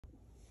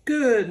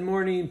Good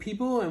morning,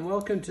 people, and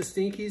welcome to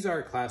Stinky's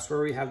art class,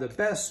 where we have the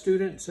best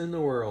students in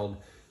the world.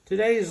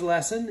 Today's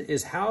lesson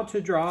is how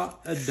to draw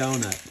a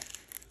donut.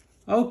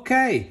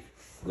 Okay,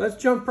 let's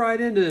jump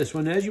right into this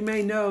one. As you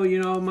may know,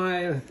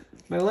 my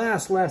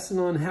last lesson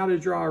on how to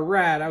draw a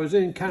rat, I was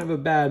in kind of a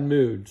bad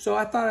mood. So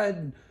I thought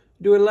I'd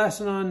do a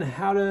lesson on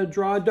how to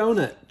draw a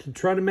donut to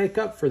try to make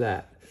up for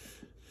that.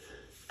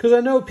 Because I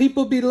know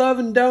people be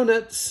loving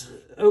donuts.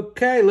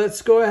 Okay,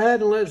 let's go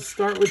ahead and let's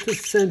start with the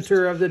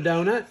center of the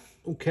donut.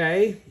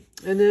 Okay,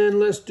 and then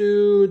let's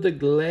do the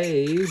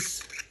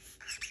glaze.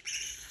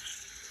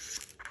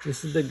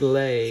 This is the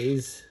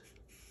glaze.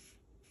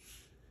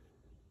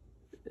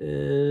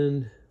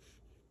 And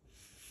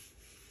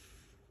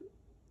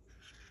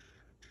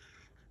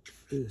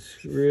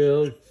it's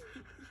real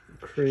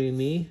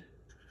creamy.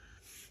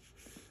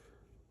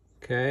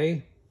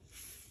 Okay.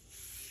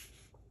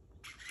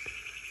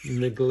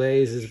 And the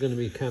glaze is going to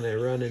be kind of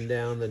running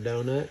down the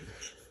donut.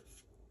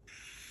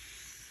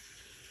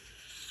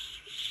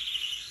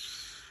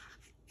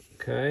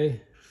 Okay.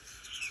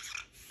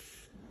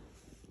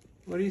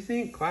 What do you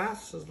think,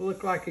 class? Does it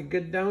look like a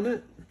good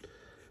donut?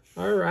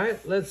 All right,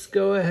 let's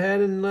go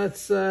ahead and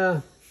let's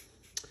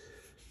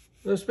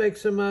make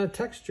some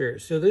texture.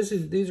 So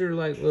these are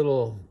like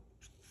little,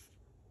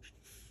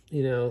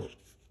 you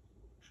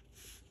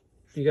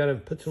got to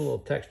put some little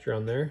texture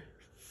on there.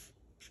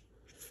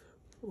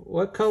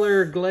 What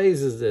color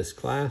glaze is this,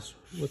 class?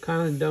 What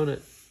kind of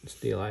donuts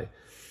do you like?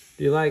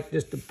 Do you like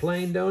just a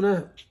plain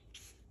donut?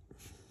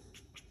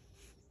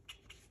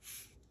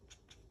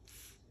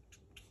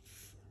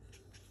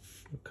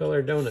 What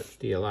color donuts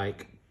do you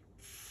like?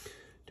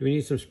 Do we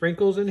need some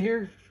sprinkles in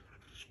here?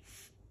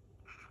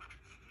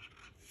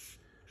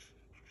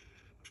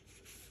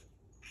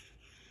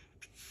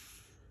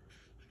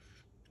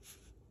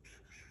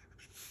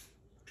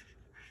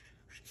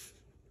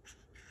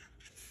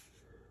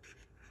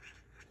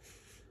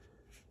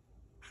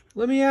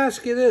 Let me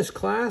ask you this,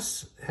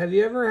 class. Have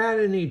you ever had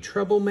any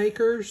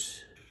troublemakers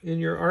in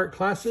your art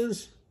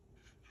classes?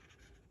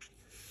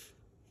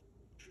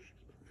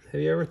 Have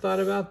you ever thought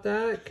about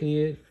that? Can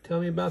you tell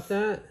me about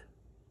that?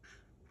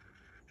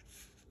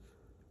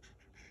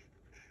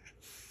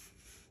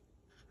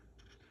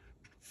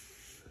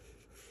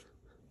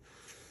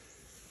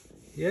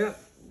 Yep.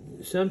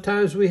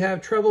 Sometimes we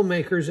have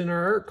troublemakers in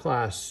our art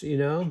class,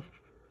 And,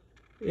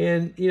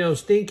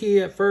 Stinky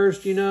at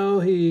first,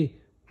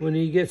 when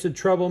he gets a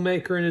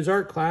troublemaker in his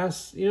art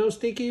class,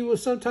 Stinky will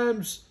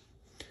sometimes,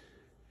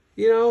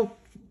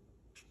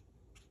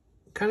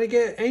 kind of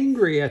get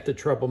angry at the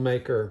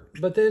troublemaker.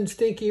 But then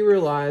Stinky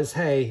realized,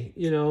 hey,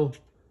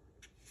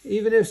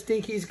 even if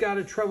Stinky's got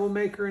a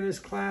troublemaker in his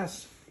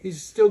class,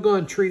 he's still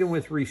going to treat him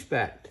with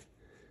respect.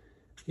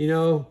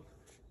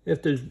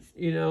 If the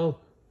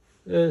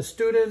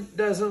student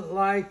doesn't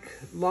like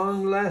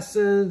long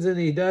lessons and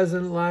he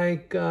doesn't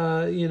like,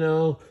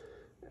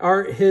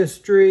 art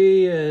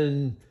history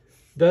and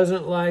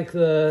doesn't like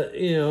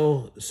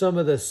the, some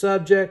of the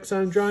subjects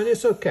I'm drawing,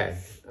 it's okay.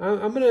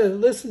 I'm going to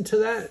listen to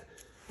that.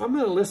 I'm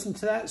going to listen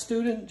to that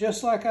student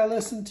just like I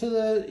listen to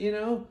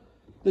the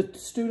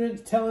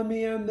student telling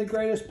me I'm the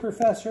greatest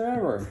professor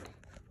ever.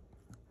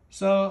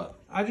 So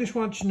I just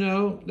want you to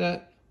know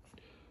that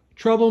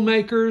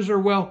troublemakers are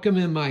welcome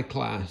in my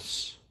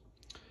class.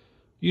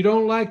 You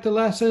don't like the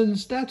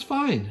lessons? That's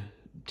fine.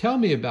 Tell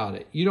me about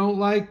it. You don't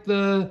like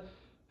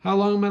how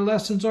long my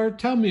lessons are?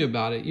 Tell me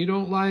about it. You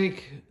don't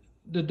like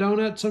the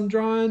donuts I'm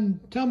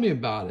drawing? Tell me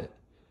about it.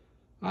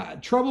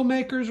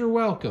 Troublemakers are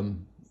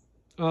welcome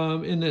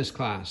in this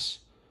class.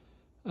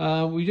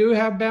 We do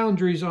have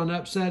boundaries on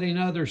upsetting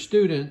other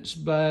students,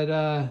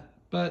 but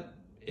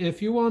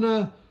if you want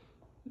to,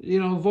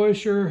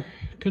 voice your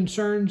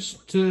concerns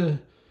to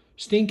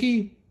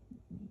Stinky,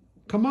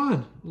 come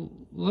on,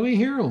 let me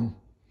hear them.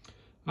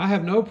 I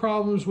have no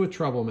problems with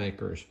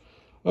troublemakers.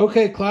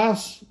 Okay,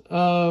 class,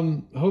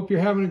 hope you're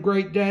having a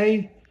great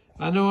day.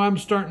 I know I'm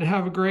starting to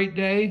have a great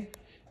day.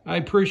 I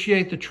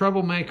appreciate the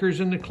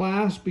troublemakers in the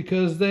class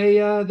because they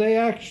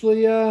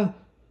actually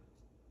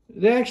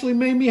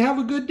made me have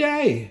a good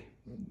day.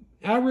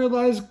 I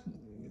realized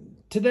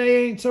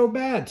today ain't so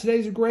bad.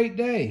 Today's a great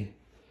day.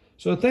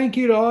 So thank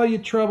you to all you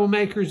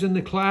troublemakers in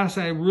the class.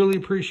 I really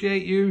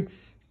appreciate you.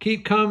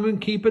 Keep coming,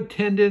 keep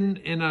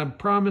attending, and I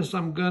promise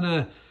I'm going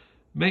to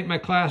make my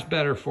class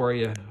better for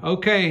you.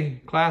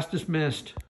 Okay, class dismissed.